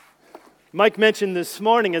Mike mentioned this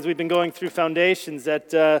morning as we've been going through Foundations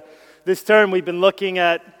that this term we've been looking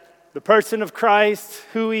at the person of Christ,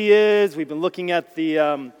 who he is. We've been looking at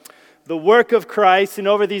the work of Christ. And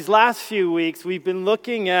over these last few weeks, we've been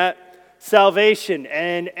looking at salvation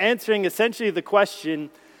and answering essentially the question,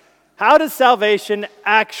 how does salvation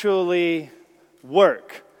actually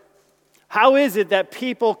work? How is it that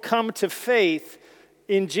people come to faith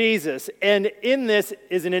in Jesus? And in this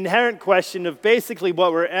is an inherent question of basically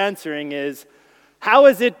what we're answering is, how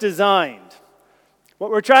is it designed?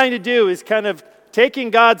 What we're trying to do is kind of taking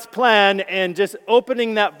God's plan and just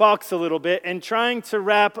opening that box a little bit and trying to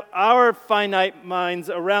wrap our finite minds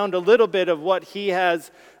around a little bit of what he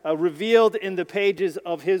has revealed in the pages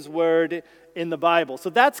of his word in the Bible. So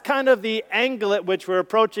that's kind of the angle at which we're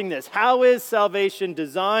approaching this. How is salvation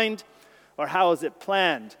designed, or how is it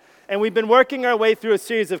planned? And we've been working our way through a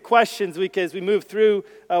series of questions as we move through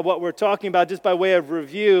what we're talking about. Just by way of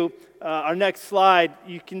review, our next slide,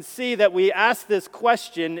 you can see that we asked this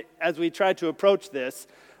question as we tried to approach this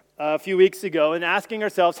a few weeks ago, and asking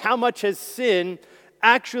ourselves, how much has sin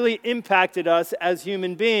actually impacted us as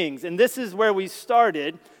human beings? And this is where we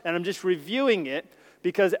started, and I'm just reviewing it,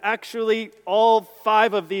 because actually all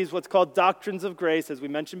 5 of these, what's called doctrines of grace, as we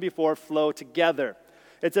mentioned before, flow together.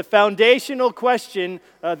 It's a foundational question,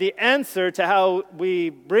 the answer to how we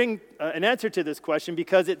bring an answer to this question,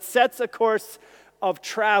 because it sets a course of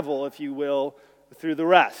travel, if you will, through the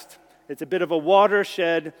rest. It's a bit of a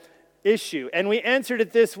watershed issue. And we answered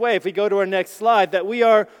it this way, if we go to our next slide, that we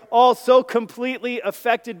are all so completely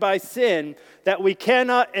affected by sin that we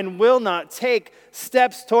cannot and will not take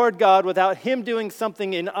steps toward God without him doing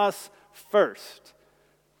something in us first.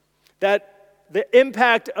 That the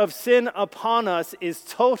impact of sin upon us is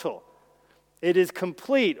total. It is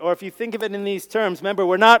complete. Or if you think of it in these terms, remember,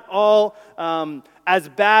 we're not all as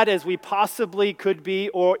bad as we possibly could be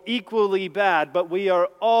or equally bad, but we are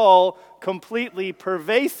all completely,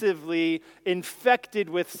 pervasively infected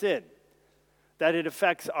with sin. That it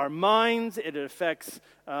affects our minds, it affects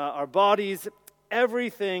our bodies,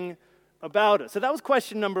 everything about us. So that was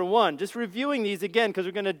question number 1. Just reviewing these again, because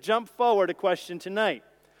we're going to jump forward a question tonight.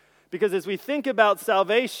 Because as we think about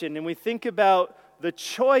salvation and we think about the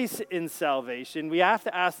choice in salvation, we have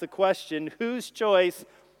to ask the question, whose choice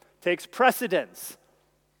takes precedence?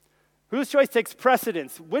 Whose choice takes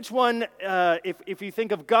precedence? Which one, if you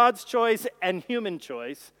think of God's choice and human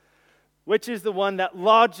choice, which is the one that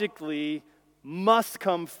logically must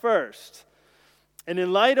come first? And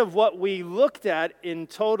in light of what we looked at in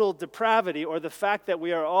total depravity, or the fact that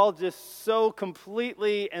we are all just so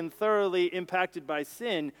completely and thoroughly impacted by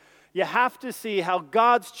sin, you have to see how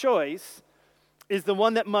God's choice is the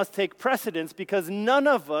one that must take precedence, because none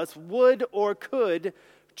of us would or could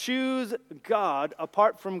choose God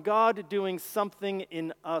apart from God doing something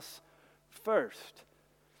in us first.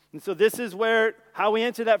 And so this is where how we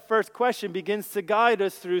answer that first question begins to guide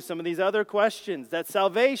us through some of these other questions. That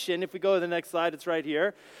salvation, if we go to the next slide, it's right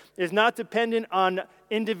here, is not dependent on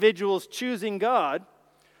individuals choosing God,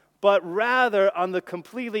 but rather on the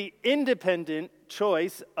completely independent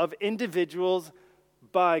choice of individuals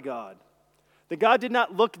by God. That God did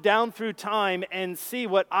not look down through time and see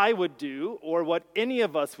what I would do or what any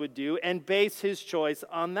of us would do and base his choice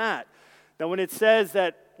on that. Now, when it says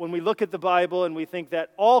that when we look at the Bible and we think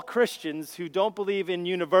that all Christians who don't believe in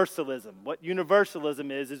universalism, what universalism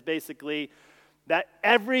is basically that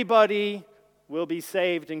everybody will be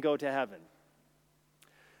saved and go to heaven.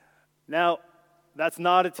 Now, that's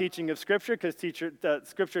not a teaching of Scripture, because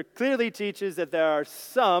Scripture clearly teaches that there are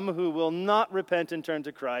some who will not repent and turn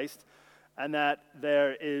to Christ, and that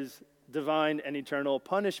there is divine and eternal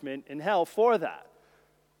punishment in hell for that.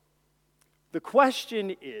 The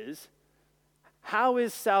question is, how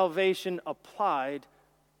is salvation applied,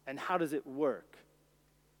 and how does it work?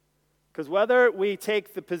 Because whether we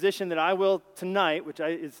take the position that I will tonight, which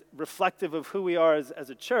is reflective of who we are as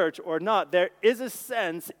a church, or not, there is a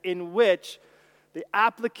sense in which the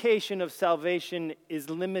application of salvation is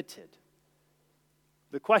limited.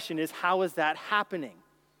 The question is, how is that happening?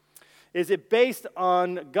 Is it based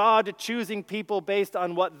on God choosing people based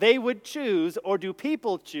on what they would choose, or do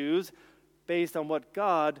people choose based on what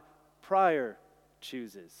God prior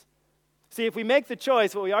chooses? See, if we make the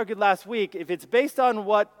choice, what we argued last week, if it's based on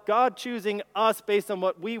what God choosing us based on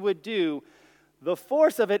what we would do, the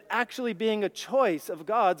force of it actually being a choice of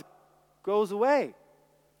God's goes away.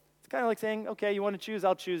 Kind of like saying, okay, you want to choose,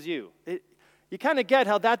 I'll choose you. You kind of get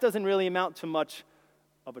how that doesn't really amount to much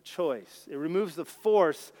of a choice. It removes the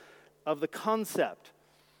force of the concept.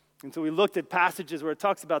 And so we looked at passages where it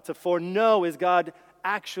talks about to foreknow is God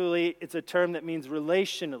actually, it's a term that means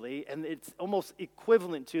relationally, and it's almost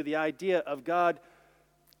equivalent to the idea of God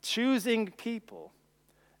choosing people,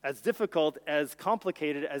 as difficult, as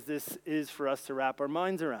complicated as this is for us to wrap our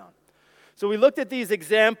minds around. So we looked at these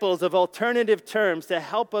examples of alternative terms to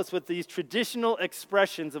help us with these traditional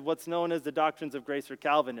expressions of what's known as the doctrines of grace or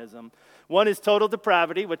Calvinism. One is total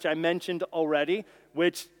depravity, which I mentioned already,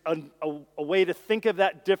 which a way to think of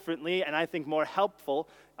that differently, and I think more helpful,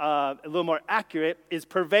 a little more accurate, is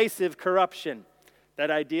pervasive corruption. That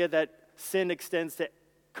idea that sin extends to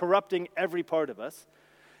corrupting every part of us.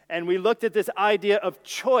 And we looked at this idea of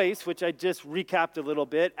choice, which I just recapped a little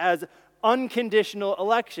bit, as unconditional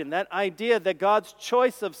election. That idea that God's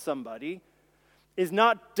choice of somebody is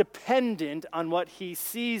not dependent on what he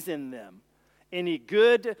sees in them, any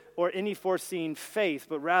good or any foreseen faith,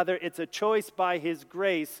 but rather it's a choice by his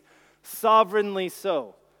grace, sovereignly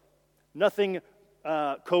so. Nothing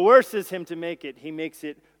coerces him to make it. He makes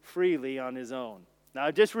it freely on his own. Now,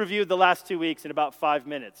 I just reviewed the last 2 weeks in about 5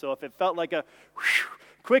 minutes, so if it felt like a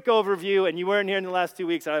quick overview, and you weren't here in the last 2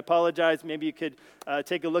 weeks, I apologize. Maybe you could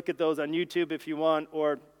take a look at those on YouTube if you want,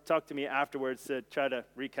 or talk to me afterwards to try to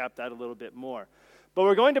recap that a little bit more. But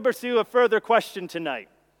we're going to pursue a further question tonight,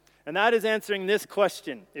 and that is answering this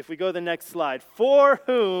question. If we go to the next slide, for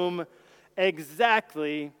whom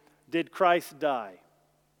exactly did Christ die?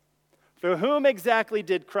 For whom exactly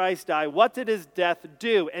did Christ die? What did his death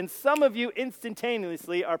do? And some of you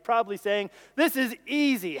instantaneously are probably saying, this is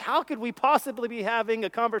easy. How could we possibly be having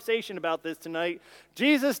a conversation about this tonight?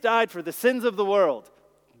 Jesus died for the sins of the world.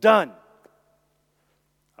 Done.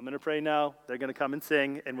 I'm going to pray now. They're going to come and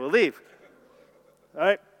sing, and we'll leave. All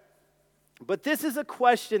right? But this is a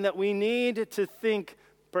question that we need to think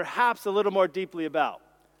perhaps a little more deeply about.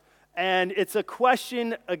 And it's a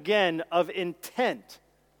question, again, of intent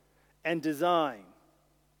and design.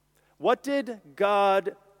 What did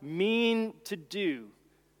God mean to do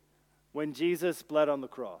when Jesus bled on the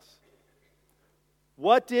cross?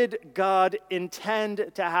 What did God intend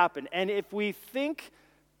to happen? And if we think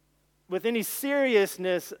with any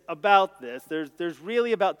seriousness about this, there's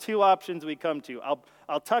really about two options we come to.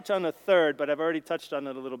 I'll touch on a third, but I've already touched on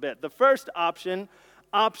it a little bit. The first option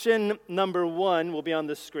number 1 will be on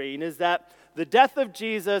the screen, is that the death of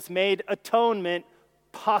Jesus made atonement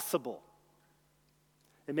possible.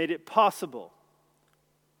 It made it possible.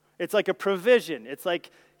 It's like a provision. It's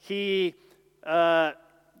like we hear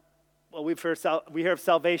of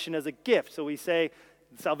salvation as a gift. So we say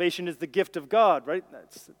salvation is the gift of God, right?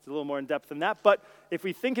 It's a little more in depth than that. But if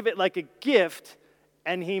we think of it like a gift,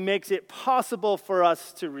 and he makes it possible for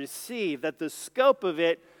us to receive, that the scope of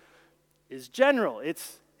it is general.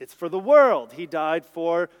 It's for the world. He died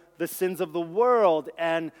for the sins of the world,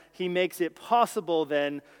 and he makes it possible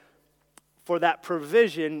then for that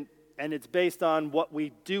provision, and it's based on what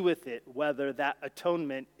we do with it, whether that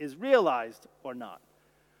atonement is realized or not.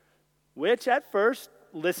 Which at first,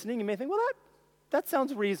 listening, you may think, well, that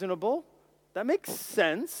sounds reasonable. That makes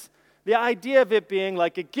sense. The idea of it being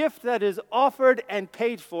like a gift that is offered and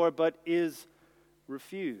paid for, but is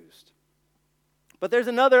refused. But there's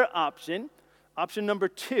another option number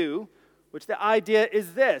 2, which the idea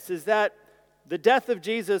is this, is that the death of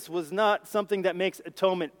Jesus was not something that makes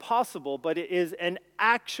atonement possible, but it is an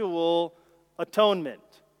actual atonement.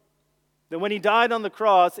 That when he died on the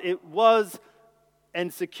cross, it was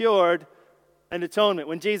and secured an atonement.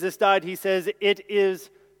 When Jesus died, he says, it is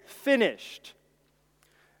finished.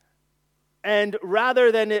 And rather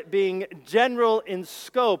than it being general in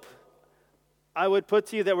scope, I would put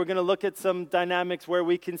to you that we're going to look at some dynamics where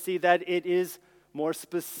we can see that it is more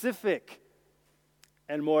specific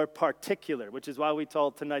and more particular, which is why we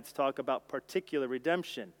told tonight's talk about particular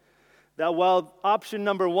redemption. That while option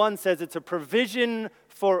number 1 says it's a provision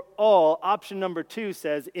for all, option number 2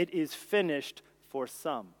 says it is finished for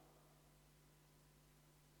some.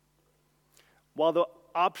 While the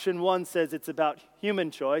option 1 says it's about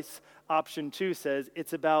human choice, option 2 says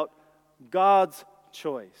it's about God's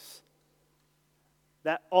choice.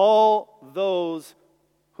 That all those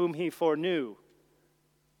whom he foreknew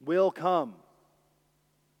will come.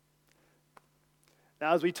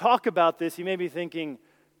 Now, as we talk about this, you may be thinking,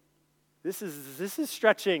 this is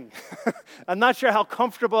stretching. I'm not sure how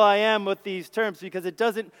comfortable I am with these terms because it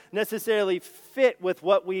doesn't necessarily fit with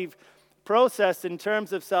what we've processed in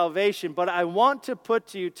terms of salvation. But I want to put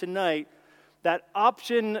to you tonight that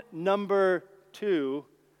option number 2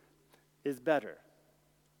 is better.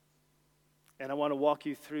 And I want to walk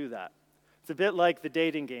you through that. It's a bit like the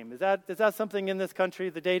dating game. Is that something in this country,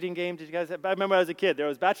 the dating game? Did you guys have, I remember as a kid, there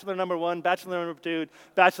was Bachelor number 1, Bachelor number 2,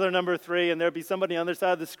 Bachelor number 3, and there'd be somebody on the other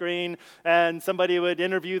side of the screen, and somebody would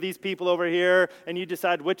interview these people over here, and you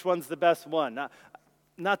decide which one's the best one.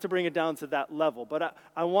 Not to bring it down to that level, but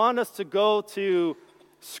I want us to go to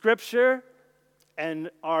Scripture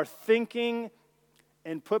and our thinking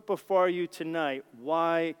and put before you tonight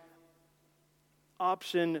why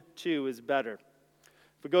option 2 is better.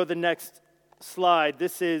 If we go to the next slide,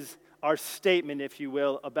 this is our statement, if you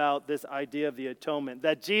will, about this idea of the atonement.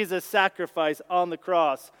 That Jesus' sacrifice on the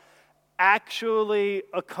cross actually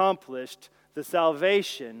accomplished the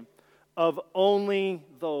salvation of only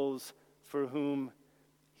those for whom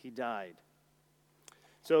he died.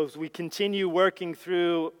 So as we continue working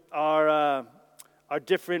through our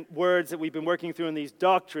different words that we've been working through in these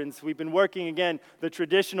doctrines, we've been working, again, the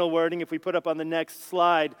traditional wording, if we put up on the next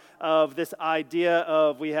slide, of this idea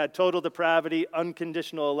of we had total depravity,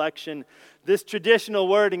 unconditional election. This traditional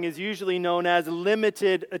wording is usually known as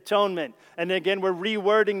limited atonement. And again, we're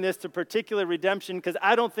rewording this to particular redemption because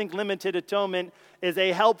I don't think limited atonement is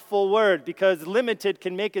a helpful word, because limited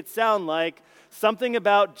can make it sound like something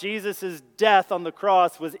about Jesus' death on the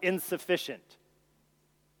cross was insufficient.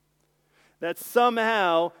 That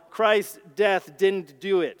somehow Christ's death didn't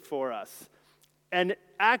do it for us. And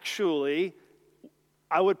actually,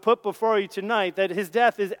 I would put before you tonight that his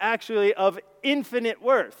death is actually of infinite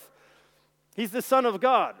worth. He's the Son of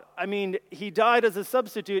God. I mean, he died as a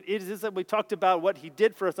substitute. It is that we talked about what he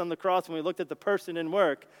did for us on the cross when we looked at the person and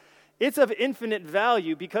work. It's of infinite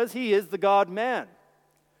value because he is the God-man.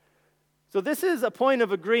 So this is a point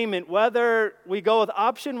of agreement whether we go with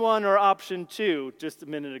option 1 or option 2 just a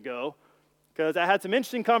minute ago. Because I had some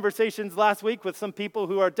interesting conversations last week with some people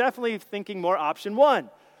who are definitely thinking more option 1.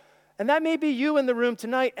 And that may be you in the room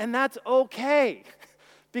tonight, and that's okay.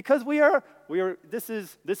 Because this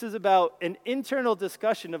is about an internal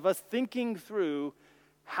discussion of us thinking through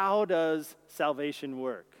how does salvation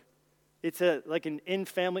work. It's like an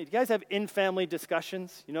in-family. Do you guys have in-family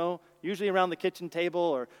discussions? Usually around the kitchen table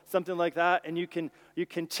or something like that, and you can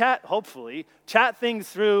chat. Hopefully, chat things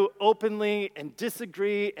through openly and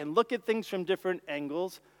disagree and look at things from different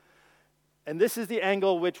angles. And this is the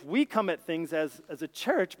angle which we come at things as a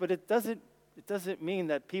church, but it doesn't mean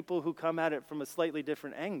that people who come at it from a slightly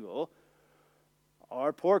different angle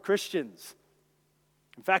are poor Christians.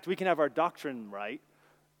 In fact, we can have our doctrine right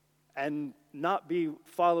and not be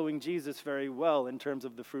following Jesus very well in terms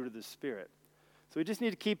of the fruit of the Spirit. So we just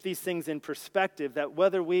need to keep these things in perspective, that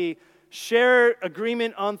whether we share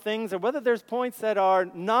agreement on things or whether there's points that are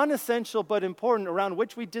non-essential but important around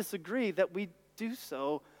which we disagree, that we do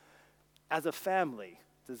so as a family.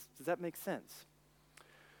 Does that make sense?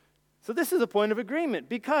 So this is a point of agreement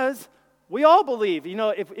because we all believe,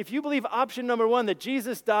 if you believe option number 1, that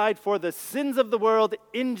Jesus died for the sins of the world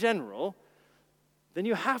in general, then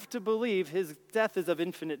you have to believe his death is of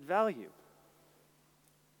infinite value.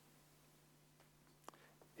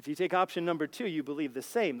 If you take option number 2, you believe the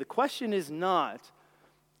same. The question is not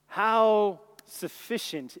how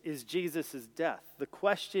sufficient is Jesus' death. The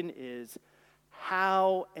question is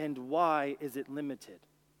how and why is it limited?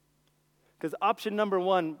 Because option number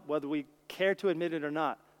 1, whether we care to admit it or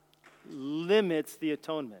not, limits the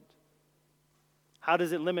atonement. How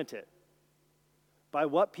does it limit it? By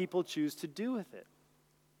what people choose to do with it.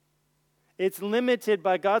 It's limited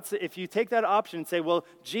by God. If you take that option and say, well,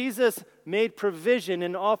 Jesus made provision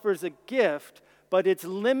and offers a gift, but it's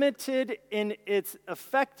limited in its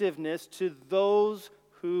effectiveness to those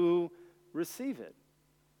who receive it.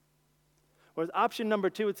 Whereas option number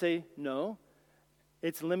 2 would say, no,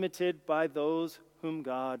 it's limited by those whom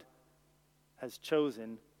God has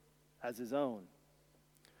chosen as his own.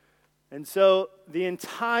 And so the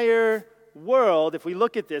entire world, if we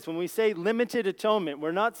look at this, when we say limited atonement,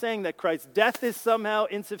 we're not saying that Christ's death is somehow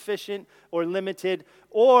insufficient or limited,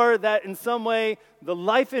 or that in some way the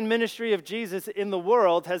life and ministry of Jesus in the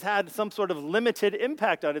world has had some sort of limited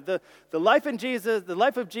impact on it. The life of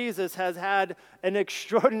Jesus has had an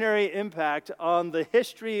extraordinary impact on the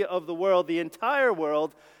history of the world. The entire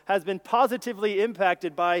world has been positively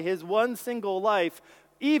impacted by his one single life,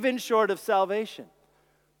 even short of salvation.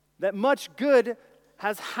 That much good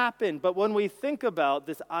has happened, but when we think about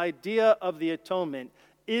this idea of the atonement,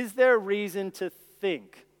 is there reason to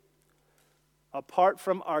think, apart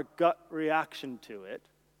from our gut reaction to it,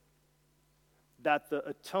 that the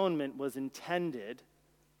atonement was intended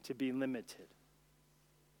to be limited?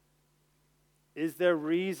 Is there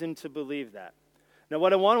reason to believe that? Now,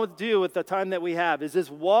 what I want to do with the time that we have is just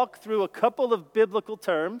walk through a couple of biblical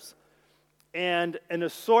terms and an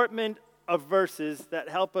assortment of verses that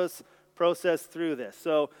help us process through this.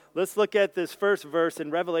 So let's look at this first verse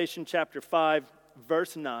in Revelation chapter 5,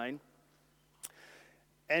 verse 9.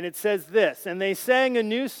 And it says this, "And they sang a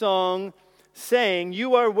new song, saying,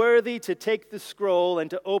 'You are worthy to take the scroll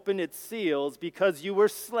and to open its seals, because you were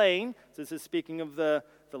slain.'" So this is speaking of the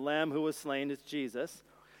Lamb who was slain, it's Jesus.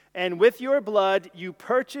 "And with your blood you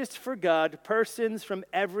purchased for God persons from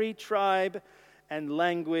every tribe and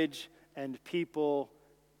language and people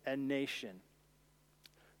and nation."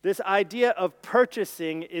 This idea of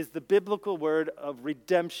purchasing is the biblical word of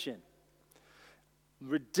redemption.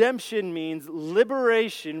 Redemption means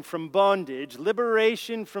liberation from bondage,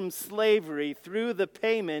 liberation from slavery through the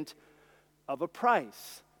payment of a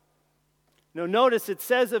price. Now notice it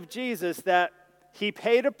says of Jesus that he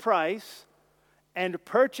paid a price and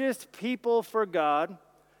purchased people for God.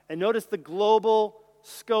 And notice the global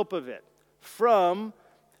scope of it. From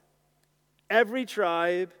every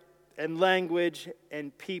tribe and language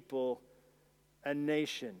and people and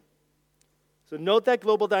nation. So note that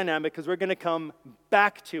global dynamic, because we're going to come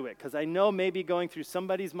back to it. Because I know maybe going through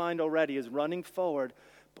somebody's mind already is running forward.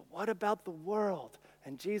 But what about the world?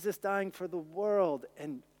 And Jesus dying for the world?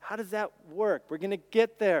 And how does that work? We're going to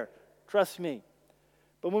get there. Trust me.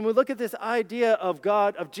 But when we look at this idea of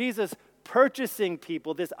God, of Jesus purchasing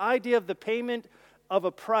people, this idea of the payment of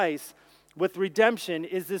a price with redemption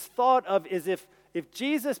is this thought of is if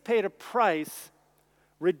Jesus paid a price,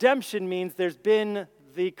 redemption means there's been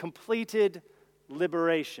the completed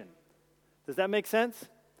liberation. Does that make sense?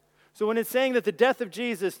 So when it's saying that the death of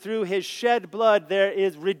Jesus through his shed blood, there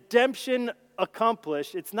is redemption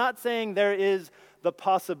accomplished, it's not saying there is the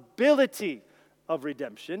possibility of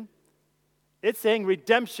redemption. It's saying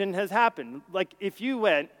redemption has happened. Like if you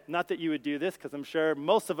went, not that you would do this, because I'm sure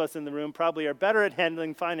most of us in the room probably are better at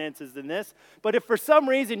handling finances than this, but if for some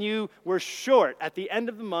reason you were short at the end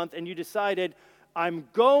of the month and you decided, I'm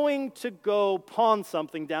going to go pawn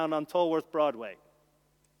something down on Tolworth Broadway.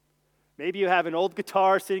 Maybe you have an old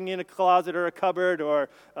guitar sitting in a closet or a cupboard or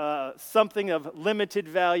something of limited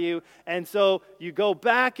value. And so you go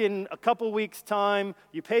back in a couple weeks' time,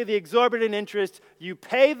 you pay the exorbitant interest, you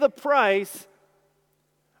pay the price.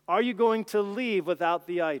 Are you going to leave without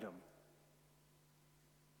the item?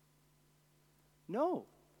 No.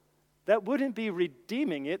 That wouldn't be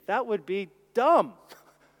redeeming it. That would be dumb.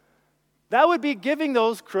 That would be giving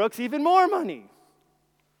those crooks even more money.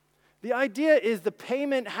 The idea is the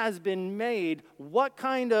payment has been made. What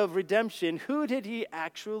kind of redemption? Who did he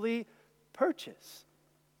actually purchase?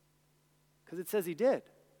 Because it says he did.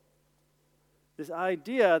 This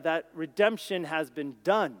idea that redemption has been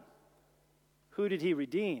done. Who did he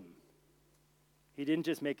redeem? He didn't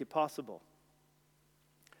just make it possible.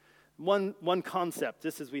 One concept,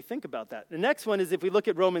 just as we think about that. The next one is if we look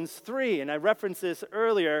at Romans 3, and I referenced this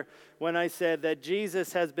earlier when I said that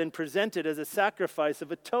Jesus has been presented as a sacrifice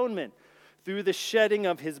of atonement through the shedding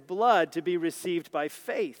of his blood to be received by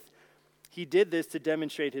faith. He did this to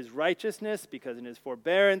demonstrate his righteousness because in his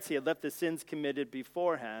forbearance he had left the sins committed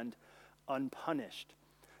beforehand unpunished.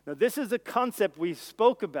 Now this is a concept we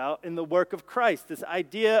spoke about in the work of Christ, this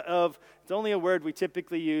idea of, it's only a word we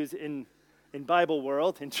typically use in Bible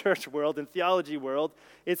world, in church world, in theology world.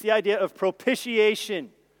 It's the idea of propitiation.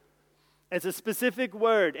 It's a specific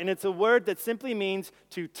word, and it's a word that simply means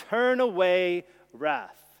to turn away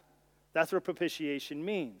wrath. That's what propitiation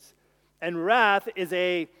means. And wrath is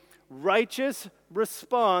a righteous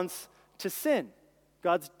response to sin,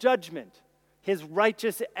 God's judgment, his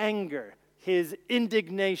righteous anger, his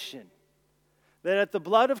indignation. That at the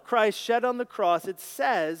blood of Christ shed on the cross, it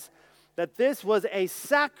says that this was a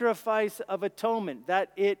sacrifice of atonement,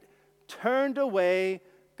 that it turned away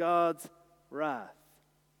God's wrath.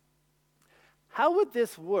 How would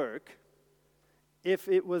this work if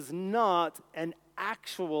it was not an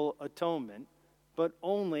actual atonement, but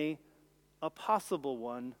only a possible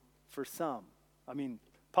one for some?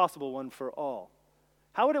 Possible one for all.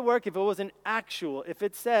 How would it work if it was an actual, if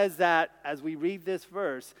it says that, as we read this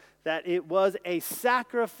verse, that it was a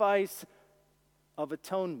sacrifice of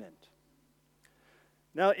atonement?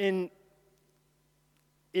 Now, in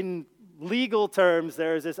legal terms,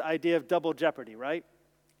 there is this idea of double jeopardy, right?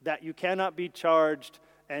 That you cannot be charged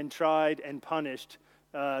and tried and punished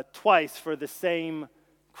twice for the same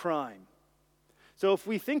crime. So if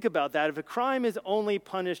we think about that, if a crime is only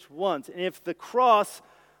punished once, and if the cross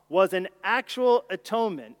was an actual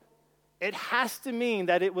atonement, it has to mean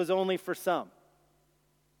that it was only for some.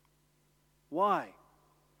 Why?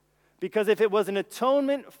 Because if it was an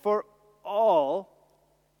atonement for all,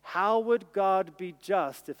 how would God be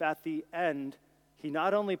just if at the end he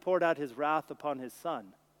not only poured out his wrath upon his Son,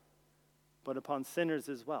 but upon sinners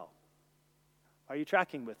as well? Are you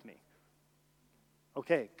tracking with me?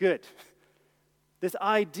 Okay, good. This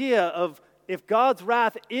idea of if God's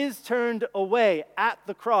wrath is turned away at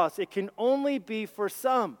the cross, it can only be for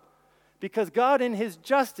some, because God in his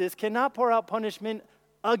justice cannot pour out punishment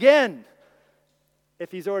again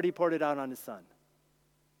if he's already poured it out on his Son.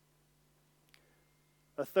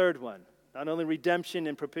 A third one, not only redemption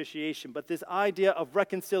and propitiation, but this idea of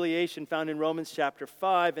reconciliation found in Romans chapter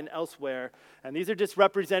 5 and elsewhere. And these are just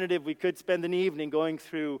representative. We could spend an evening going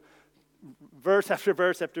through verse after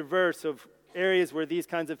verse after verse of areas where these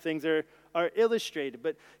kinds of things are illustrated.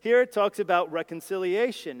 But here it talks about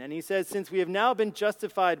reconciliation. And he says, since we have now been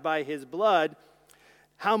justified by his blood,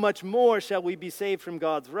 how much more shall we be saved from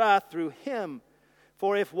God's wrath through him?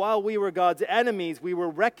 For if while we were God's enemies, we were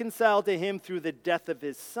reconciled to him through the death of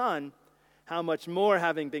his Son, how much more,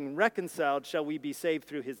 having been reconciled, shall we be saved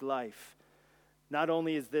through his life? Not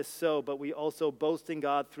only is this so, but we also boast in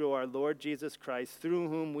God through our Lord Jesus Christ, through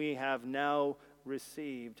whom we have now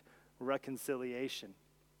received reconciliation.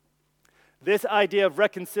 This idea of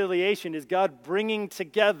reconciliation is God bringing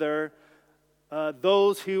together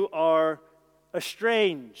those who are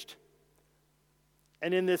estranged.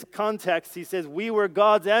 And in this context, he says, we were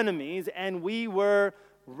God's enemies and we were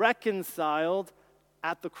reconciled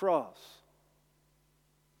at the cross.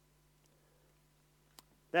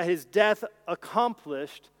 That his death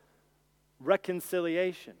accomplished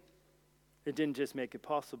reconciliation. It didn't just make it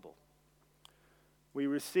possible. We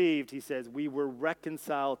received, he says, we were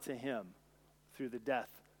reconciled to him through the death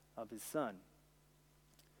of his Son.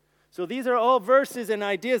 So these are all verses and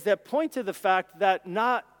ideas that point to the fact that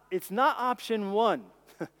it's not option one.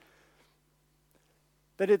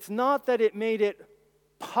 That it's not that it made it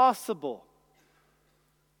possible.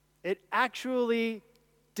 It actually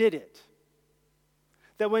did it.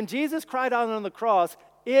 That when Jesus cried out on the cross,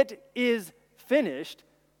 it is finished,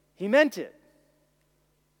 he meant it.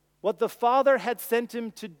 What the Father had sent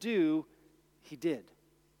him to do, he did.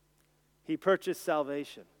 He purchased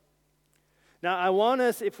salvation. Now, I want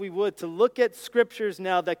us, if we would, to look at scriptures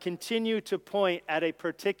now that continue to point at a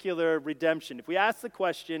particular redemption. If we ask the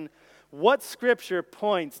question, what scripture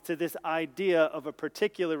points to this idea of a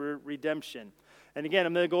particular redemption? And again,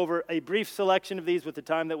 I'm going to go over a brief selection of these with the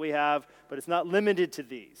time that we have, but it's not limited to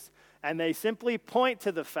these. And they simply point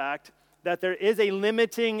to the fact that there is a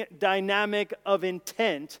limiting dynamic of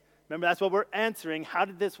intent. Remember, that's what we're answering. How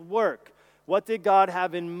did this work? What did God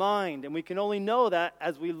have in mind? And we can only know that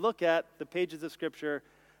as we look at the pages of Scripture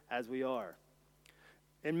as we are.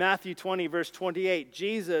 In Matthew 20, verse 28,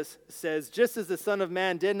 Jesus says, just as the Son of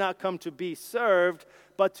Man did not come to be served,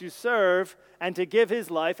 but to serve and to give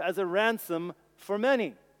his life as a ransom for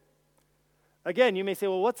many. Again, you may say,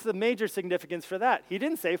 well, what's the major significance for that? He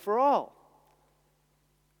didn't say for all.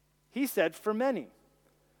 He said for many.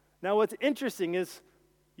 Now, what's interesting is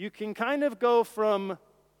you can kind of go from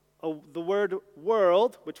the word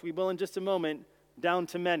world, which we will in just a moment, down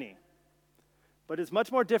to many. But it's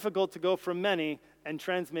much more difficult to go from many and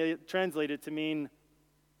translate it to mean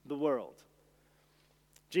the world.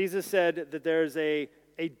 Jesus said that there's a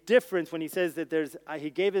difference when he says that he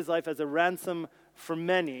gave his life as a ransom for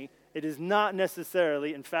many. It is not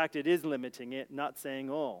necessarily, in fact, it is limiting it, not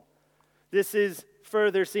saying all. This is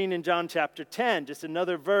further seen in John chapter 10, just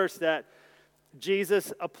another verse that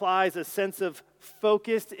Jesus applies a sense of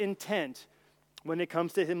focused intent when it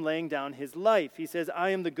comes to him laying down his life. He says,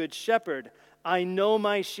 I am the good shepherd. I know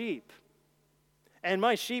my sheep, and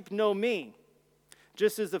my sheep know me.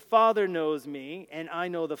 Just as the Father knows me, and I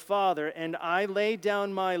know the Father, and I lay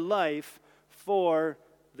down my life for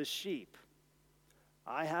the sheep.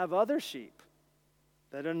 I have other sheep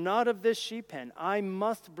that are not of this sheep pen. I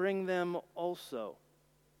must bring them also.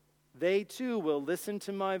 They too will listen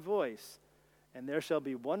to my voice, and there shall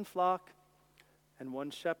be one flock and one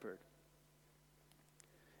shepherd.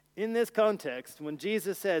 In this context, when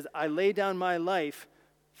Jesus says, I lay down my life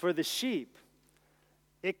for the sheep,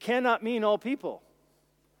 it cannot mean all people.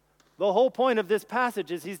 The whole point of this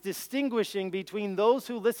passage is he's distinguishing between those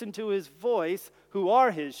who listen to his voice, who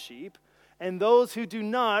are his sheep, and those who do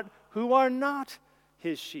not, who are not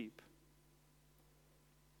his sheep.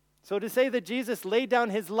 So to say that Jesus laid down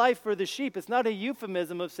his life for the sheep, it's not a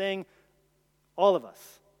euphemism of saying all of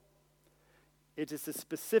us. It is a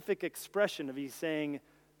specific expression of he's saying,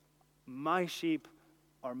 my sheep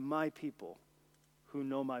are my people who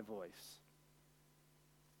know my voice.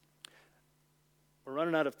 We're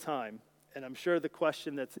running out of time, and I'm sure the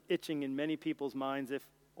question that's itching in many people's minds, if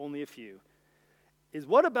only a few, is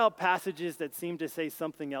what about passages that seem to say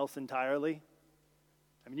something else entirely?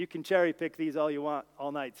 I mean, you can cherry pick these all you want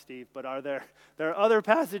all night, Steve, but there are other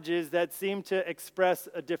passages that seem to express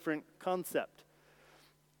a different concept.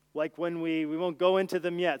 Like when we won't go into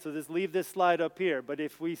them yet, so just leave this slide up here. But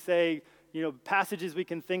if we say, passages we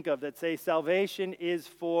can think of that say salvation is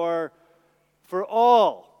for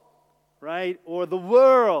all, right? Or the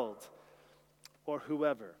world, or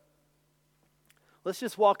whoever. Let's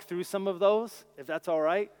just walk through some of those, if that's all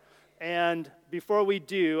right. And before we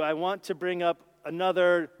do, I want to bring up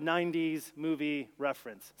another 90s movie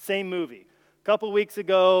reference. Same movie. A couple weeks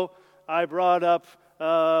ago, I brought up,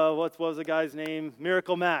 what was the guy's name?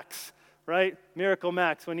 Miracle Max, right? Miracle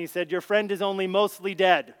Max, when he said, your friend is only mostly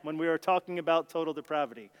dead, when we were talking about total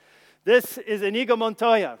depravity. This is Inigo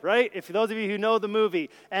Montoya, right? If those of you who know the movie,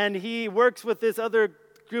 and he works with this other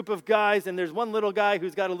group of guys, and there's one little guy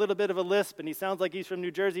who's got a little bit of a lisp, and he sounds like he's from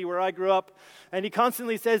New Jersey, where I grew up, and he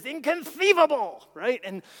constantly says, inconceivable, right?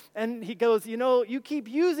 And he goes, you keep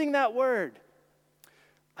using that word.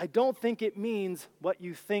 I don't think it means what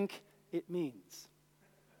you think it means.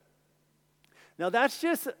 Now, that's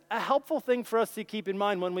just a helpful thing for us to keep in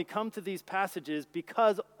mind when we come to these passages,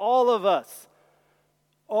 because all of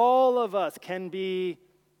us can be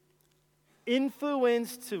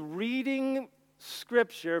influenced to reading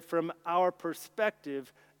Scripture from our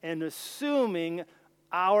perspective and assuming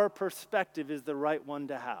our perspective is the right one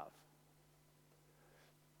to have.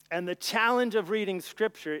 And the challenge of reading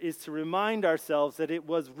Scripture is to remind ourselves that it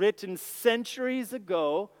was written centuries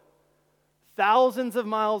ago, thousands of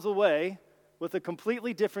miles away, with a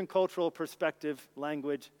completely different cultural perspective,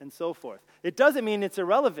 language, and so forth. It doesn't mean it's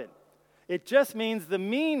irrelevant. It just means the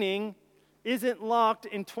meaning isn't locked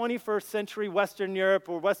in 21st century Western Europe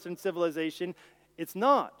or Western civilization. It's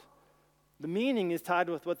not. The meaning is tied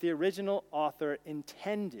with what the original author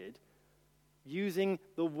intended, using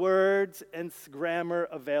the words and grammar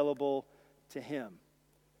available to him.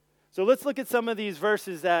 So let's look at some of these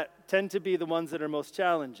verses that tend to be the ones that are most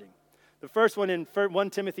challenging. The first one in 1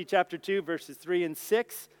 Timothy chapter 2, verses 3 and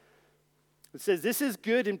 6. It says, this is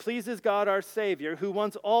good and pleases God our Savior, who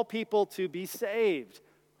wants all people to be saved.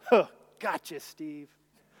 Huh, gotcha, Steve.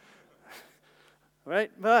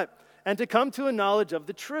 Right? And to come to a knowledge of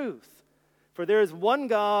the truth. For there is one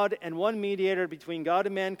God and one mediator between God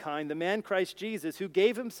and mankind, the man Christ Jesus, who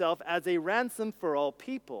gave himself as a ransom for all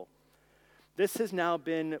people. This has now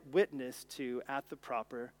been witnessed to at the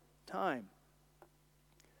proper time.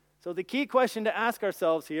 So the key question to ask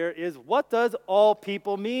ourselves here is, what does all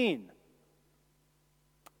people mean?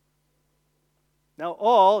 Now,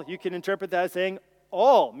 all, you can interpret that as saying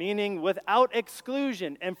all, meaning without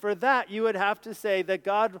exclusion. And for that, you would have to say that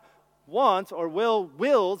God wants or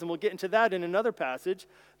wills, and we'll get into that in another passage,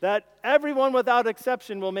 that everyone without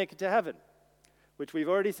exception will make it to heaven, which we've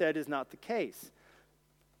already said is not the case.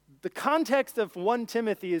 The context of 1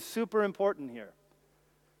 Timothy is super important here.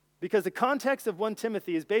 Because the context of 1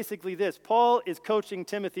 Timothy is basically this. Paul is coaching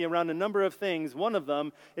Timothy around a number of things. One of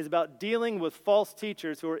them is about dealing with false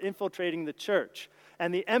teachers who are infiltrating the church.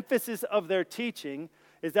 And the emphasis of their teaching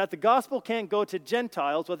is that the gospel can't go to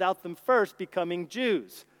Gentiles without them first becoming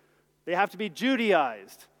Jews. They have to be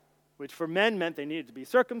Judaized, which for men meant they needed to be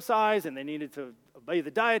circumcised and they needed to obey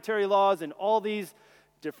the dietary laws and all these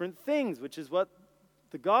different things, which is what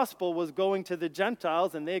the gospel was going to the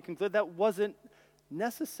Gentiles, and they concluded that wasn't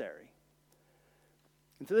necessary.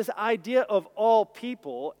 And so this idea of all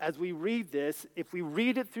people, as we read this, if we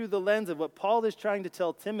read it through the lens of what Paul is trying to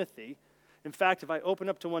tell Timothy, in fact, if I open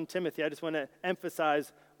up to 1 Timothy, I just want to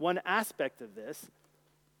emphasize one aspect of this,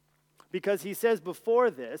 because he says before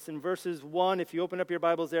this, in verses 1, if you open up your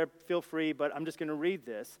Bibles there, feel free, but I'm just going to read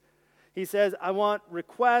this. He says, I want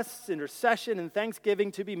requests, intercession, and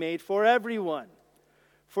thanksgiving to be made for everyone,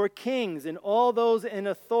 for kings and all those in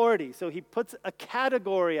authority. So he puts a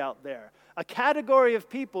category out there, a category of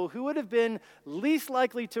people who would have been least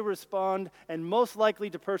likely to respond and most likely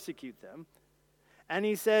to persecute them. And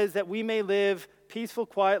he says that we may live peaceful,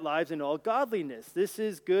 quiet lives in all godliness. This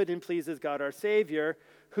is good and pleases God our Savior,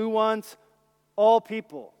 who wants all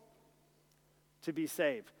people to be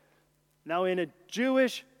saved. Now, in a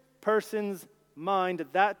Jewish person's mind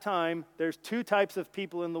at that time, there's two types of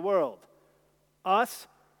people in the world. Us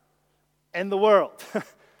and the world.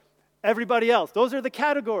 Everybody else. Those are the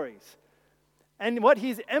categories. And what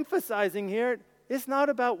he's emphasizing here is not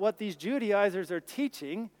about what these Judaizers are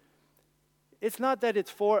teaching. It's not that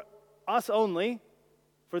it's for us only,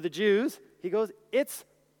 for the Jews. He goes, it's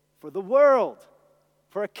for the world,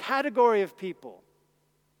 for a category of people.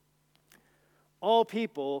 All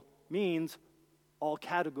people means all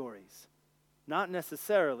categories, not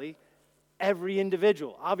necessarily every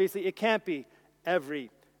individual. Obviously, it can't be every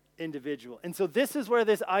individual. And so this is where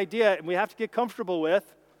this idea, and we have to get comfortable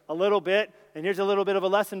with a little bit, and here's a little bit of a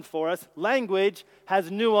lesson for us. Language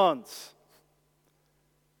has nuance.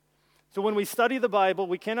 So when we study the Bible,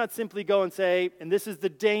 we cannot simply go and say, and this is the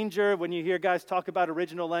danger when you hear guys talk about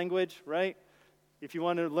original language, right? If you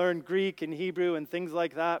want to learn Greek and Hebrew and things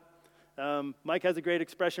like that. Mike has a great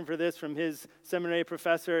expression for this from his seminary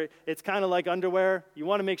professor. It's kind of like underwear. You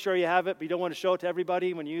want to make sure you have it, but you don't want to show it to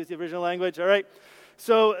everybody when you use the original language, all right?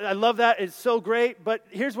 So I love that. It's so great, but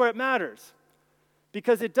here's where it matters.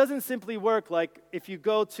 Because it doesn't simply work like if you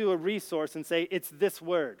go to a resource and say, it's this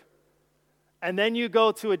word. And then you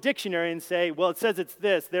go to a dictionary and say, well, it says it's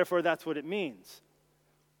this, therefore that's what it means.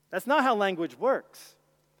 That's not how language works.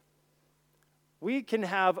 We can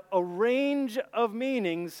have a range of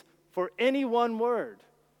meanings for any one word.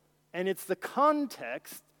 And it's the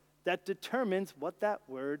context that determines what that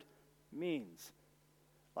word means.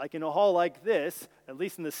 Like in a hall like this, at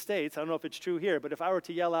least in the States, I don't know if it's true here, but if I were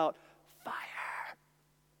to yell out, fire,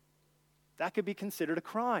 that could be considered a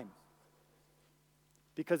crime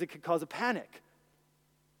because it could cause a panic.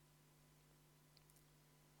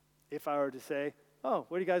 If I were to say, oh,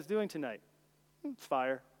 what are you guys doing tonight? It's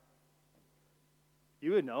fire.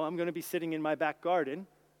 You would know I'm going to be sitting in my back garden,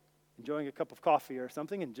 enjoying a cup of coffee or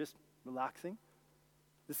something and just relaxing.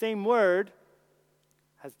 The same word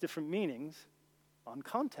has different meanings on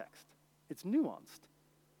context. It's nuanced.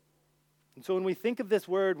 And so when we think of this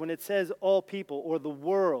word, when it says all people or the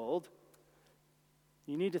world,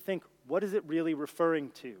 you need to think, what is it really referring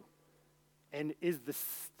to? And is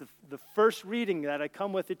the first reading that I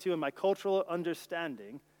come with it to in my cultural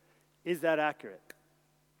understanding, is that accurate?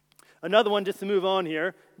 Another one, just to move on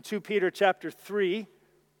here, 2 Peter chapter 3,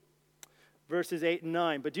 verses 8 and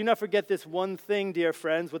 9. But do not forget this one thing, dear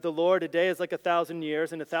friends. With the Lord, a day is like 1,000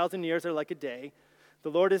 years, and 1,000 years are like a day. The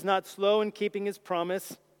Lord is not slow in keeping his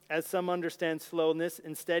promise, as some understand slowness.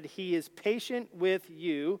 Instead, he is patient with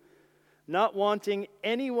you, not wanting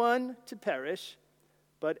anyone to perish,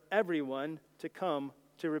 but everyone to come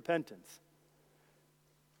to repentance.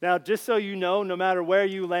 Now, just so you know, no matter where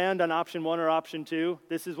you land on option 1 or option 2,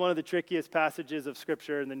 this is one of the trickiest passages of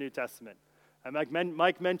Scripture in the New Testament.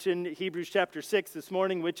 Mike mentioned Hebrews chapter 6 this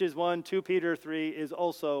morning, which is one. 2 Peter 3 is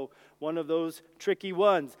also one of those tricky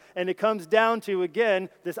ones. And it comes down to, again,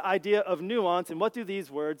 this idea of nuance. And what do these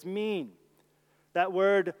words mean? That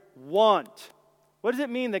word want. What does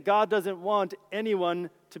it mean that God doesn't want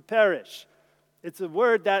anyone to perish? It's a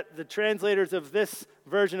word that the translators of this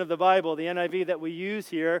version of the Bible, the NIV that we use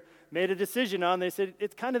here, made a decision on. They said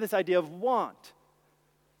it's kind of this idea of want.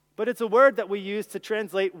 But it's a word that we use to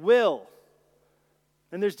translate will.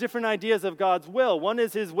 And there's different ideas of God's will. One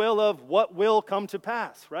is his will of what will come to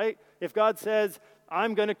pass, right? If God says,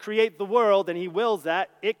 I'm going to create the world, and he wills that,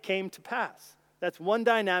 it came to pass. That's one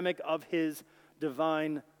dynamic of his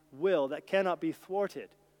divine will that cannot be thwarted.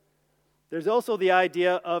 There's also the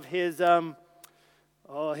idea of his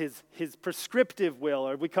prescriptive will,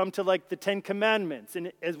 or we come to like the 10 Commandments,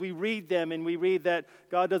 and as we read them, and we read that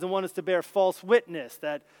God doesn't want us to bear false witness,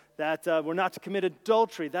 that we're not to commit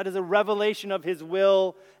adultery. That is a revelation of his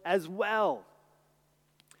will as well.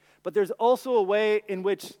 But there's also a way in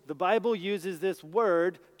which the Bible uses this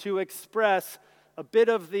word to express a bit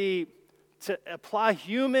of to apply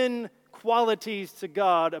human qualities to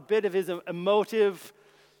God, a bit of his emotive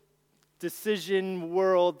decision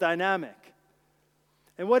world dynamic.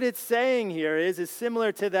 And what it's saying here is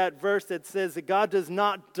similar to that verse that says that God does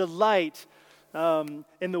not delight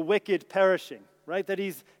in the wicked perishing, right? That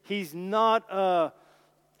he's not a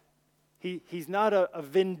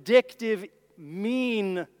vindictive,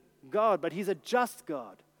 mean God, but he's a just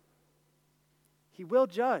God. He will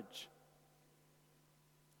judge.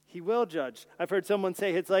 He will judge. I've heard someone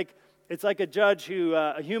say it's like a judge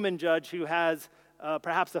a human judge who has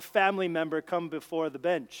perhaps a family member come before the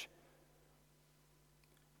bench,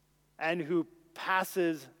 and who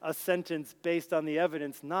passes a sentence based on the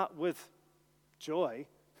evidence, not with joy,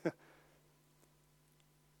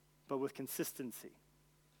 but with consistency.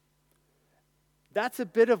 That's a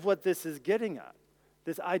bit of what this is getting at,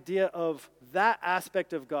 this idea of that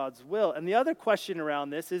aspect of God's will. And the other question around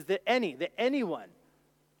this is the anyone.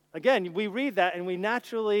 Again, we read that and we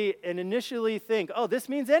naturally and initially think, oh, this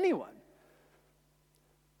means anyone.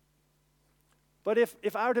 But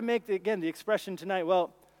if I were to make, the expression tonight,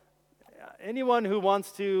 well, anyone who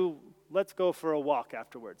wants to, let's go for a walk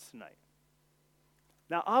afterwards tonight.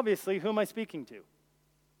 Now, obviously, who am I speaking to?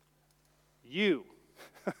 You,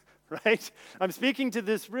 right? I'm speaking to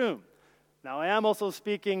this room. Now, I am also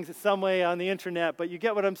speaking some way on the internet, but you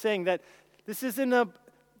get what I'm saying, that this isn't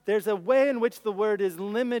there's a way in which the word is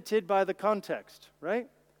limited by the context, right?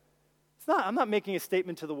 I'm not making a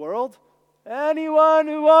statement to the world. Anyone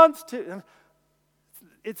who wants to.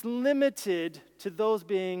 It's limited to those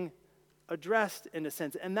being addressed in a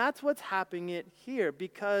sense. And that's what's happening it here,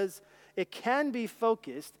 because it can be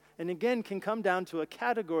focused, and again can come down to a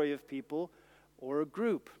category of people or a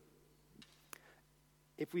group.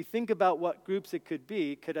 If we think about what groups it could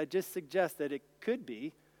be, could I just suggest that it could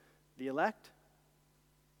be the elect?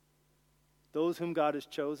 Those whom God has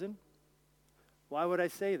chosen? Why would I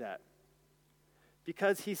say that?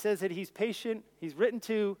 Because he says that he's patient. He's written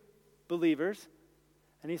to believers,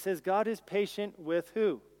 and he says God is patient with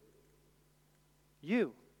who?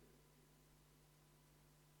 You.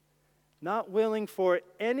 Not willing for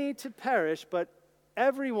any to perish, but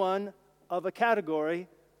everyone of a category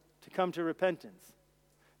to come to repentance.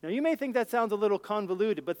 Now, you may think that sounds a little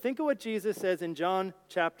convoluted, but think of what Jesus says in John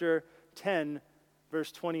chapter 10,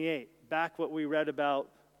 verse 28, back what we read about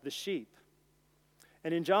the sheep.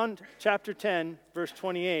 And in John chapter 10, verse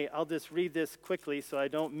 28, I'll just read this quickly so I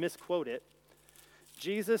don't misquote it.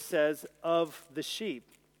 Jesus says, of the sheep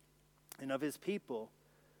and of his people,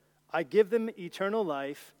 I give them eternal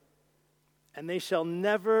life, and they shall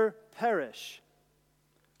never perish.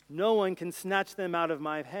 No one can snatch them out of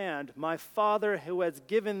my hand. My Father who has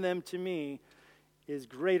given them to me is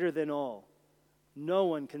greater than all. No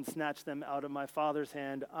one can snatch them out of my Father's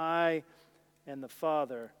hand. I and the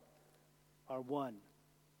Father are one.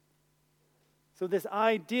 So this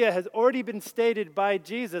idea has already been stated by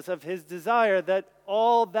Jesus of his desire that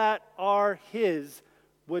all that are his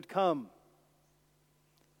would come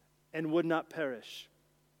and would not perish.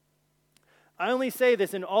 I only say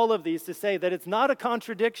this in all of these to say that it's not a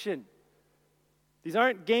contradiction. These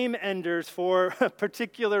aren't game enders for a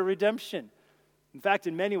particular redemption. In fact,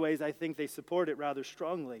 in many ways, I think they support it rather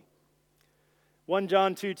strongly. 1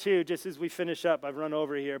 John 2:2, just as we finish up, I've run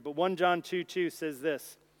over here, but 1 John 2:2 says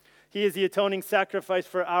this: He is the atoning sacrifice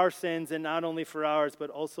for our sins, and not only for ours,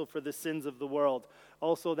 but also for the sins of the world.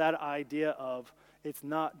 Also that idea of it's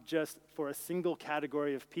not just for a single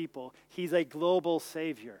category of people. He's a global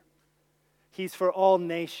Savior. He's for all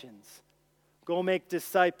nations. Go make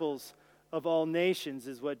disciples of all nations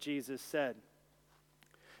is what Jesus said.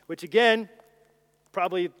 Which again,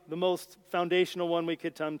 probably the most foundational one we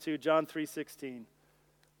could come to, John 3:16.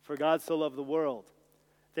 For God so loved the world,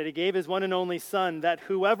 that he gave his one and only Son, that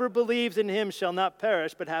whoever believes in him shall not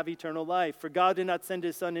perish, but have eternal life. For God did not send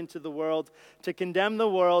his Son into the world to condemn the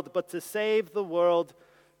world, but to save the world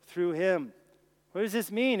through him. What does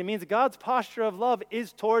this mean? It means God's posture of love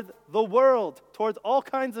is toward the world, towards all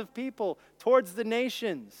kinds of people, towards the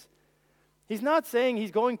nations. He's not saying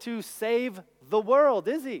he's going to save the world,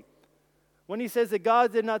 is he? When he says that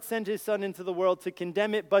God did not send his Son into the world to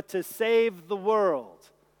condemn it, but to save the world.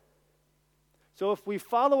 So if we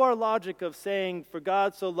follow our logic of saying, for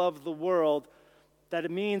God so loved the world, that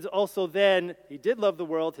it means also then, he did love the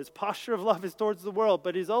world, his posture of love is towards the world,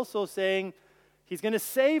 but he's also saying he's going to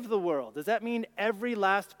save the world. Does that mean every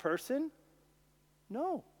last person?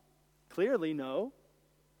 No. Clearly no.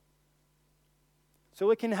 So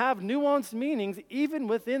it can have nuanced meanings even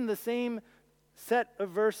within the same set of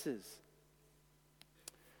verses.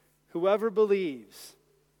 Whoever believes,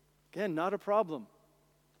 again, not a problem.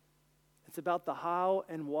 It's about the how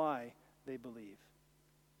and why they believe.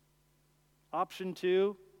 Option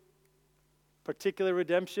 2, particular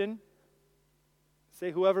redemption,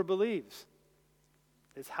 say whoever believes.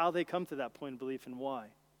 Is how they come to that point of belief and why.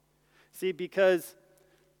 See, because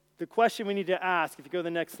the question we need to ask, if you go to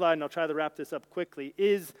the next slide, and I'll try to wrap this up quickly,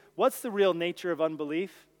 is what's the real nature of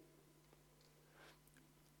unbelief?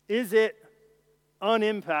 Is it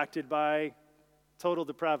unimpacted by total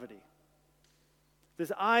depravity?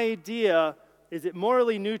 This idea, is it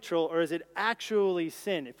morally neutral or is it actually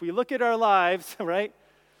sin? If we look at our lives, right,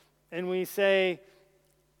 and we say,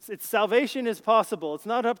 salvation is possible. It's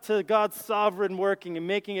not up to God's sovereign working and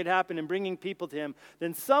making it happen and bringing people to him.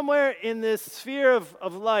 Then somewhere in this sphere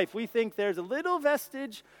of life, we think there's a little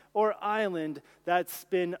vestige or island that's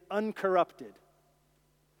been uncorrupted,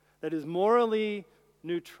 that is morally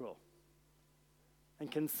neutral, and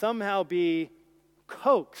can somehow be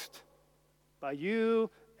coaxed by you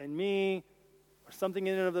and me or something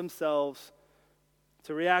in and of themselves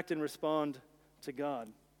to react and respond to God.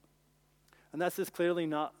 And that's just clearly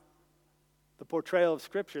not the portrayal of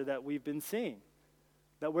Scripture that we've been seeing.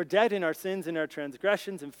 That we're dead in our sins and our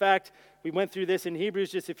transgressions. In fact, we went through this in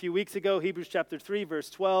Hebrews just a few weeks ago, Hebrews chapter 3, verse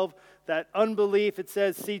 12, that unbelief, it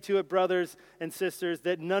says, see to it, brothers and sisters,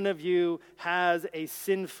 that none of you has a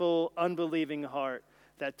sinful, unbelieving heart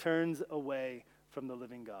that turns away from the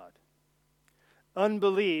living God.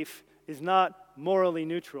 Unbelief is not morally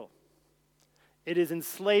neutral. It is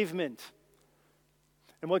enslavement.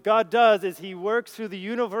 And what God does is he works through the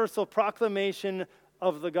universal proclamation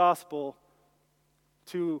of the gospel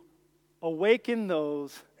to awaken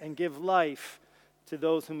those, and give life to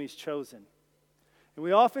those whom he's chosen. And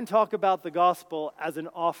we often talk about the gospel as an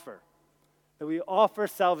offer, that we offer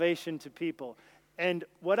salvation to people. And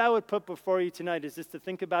what I would put before you tonight is just to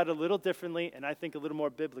think about it a little differently, and I think a little more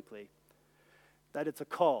biblically, that it's a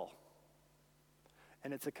call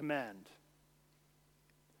and it's a command.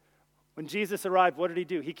 When Jesus arrived, what did he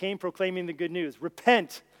do? He came proclaiming the good news.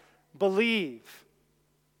 Repent, believe.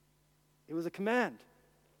 It was a command.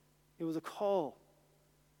 It was a call.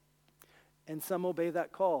 And some obey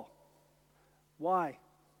that call. Why?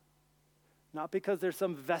 Not because there's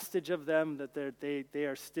some vestige of them that they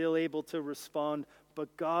are still able to respond,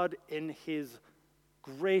 but God in his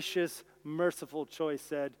gracious, merciful choice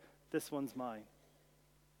said, this one's mine,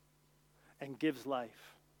 and gives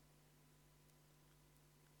life.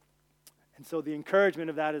 And so the encouragement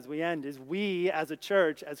of that as we end is we as a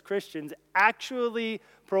church, as Christians, actually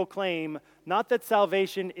proclaim not that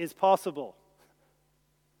salvation is possible.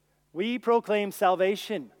 We proclaim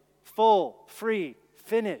salvation, full, free,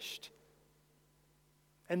 finished.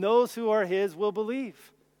 And those who are his will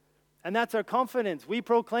believe. And that's our confidence. We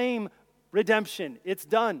proclaim redemption. It's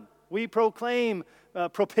done. We proclaim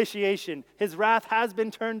propitiation. His wrath has been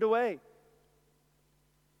turned away.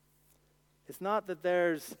 It's not that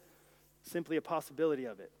there's simply a possibility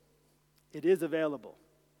of it. It is available.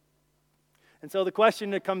 And so the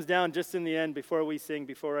question that comes down just in the end, before we sing,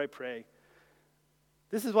 before I pray,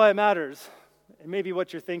 this is why it matters. And maybe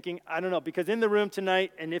what you're thinking, I don't know, because in the room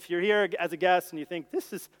tonight, and if you're here as a guest and you think,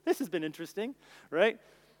 this has been interesting, right?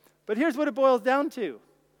 But here's what it boils down to,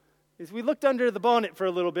 is we looked under the bonnet for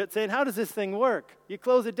a little bit saying, how does this thing work? You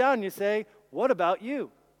close it down and you say, what about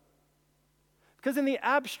you? Because in the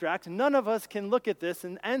abstract, none of us can look at this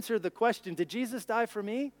and answer the question, did Jesus die for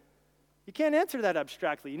me? You can't answer that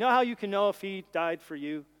abstractly. You know how you can know if he died for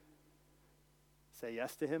you? Say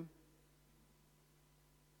yes to him.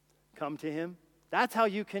 Come to him. That's how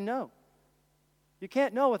you can know. You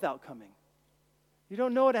can't know without coming. You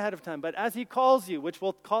don't know it ahead of time. But as he calls you, which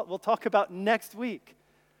we'll talk about next week,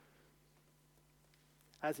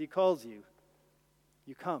 as he calls you,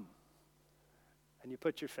 you come and you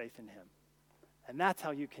put your faith in him. And that's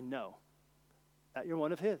how you can know that you're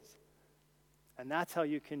one of his. And that's how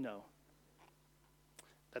you can know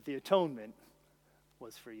that the atonement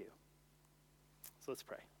was for you. So let's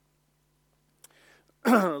pray.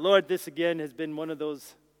 Lord, this again has been one of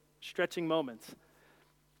those stretching moments.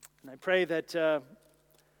 And I pray that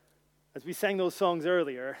as we sang those songs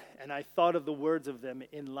earlier, and I thought of the words of them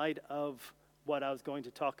in light of what I was going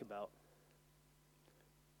to talk about,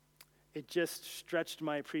 it just stretched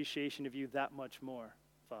my appreciation of you that much more,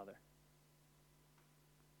 Father.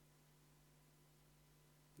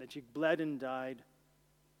 That you bled and died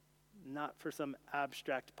not for some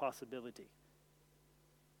abstract possibility.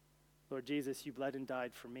 Lord Jesus, you bled and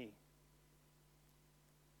died for me.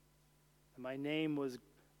 And my name was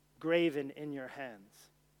graven in your hands.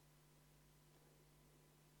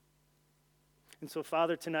 And so,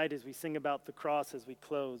 Father, tonight as we sing about the cross, as we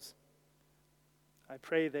close, I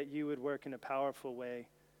pray that you would work in a powerful way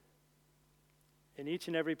in each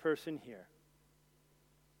and every person here.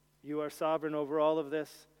 You are sovereign over all of this.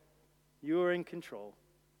 You are in control.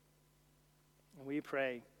 And we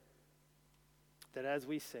pray that as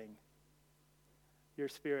we sing, your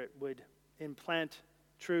Spirit would implant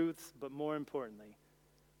truths, but more importantly,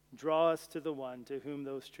 draw us to the one to whom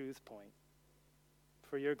those truths point.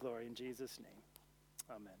 For your glory, in Jesus' name,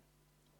 amen.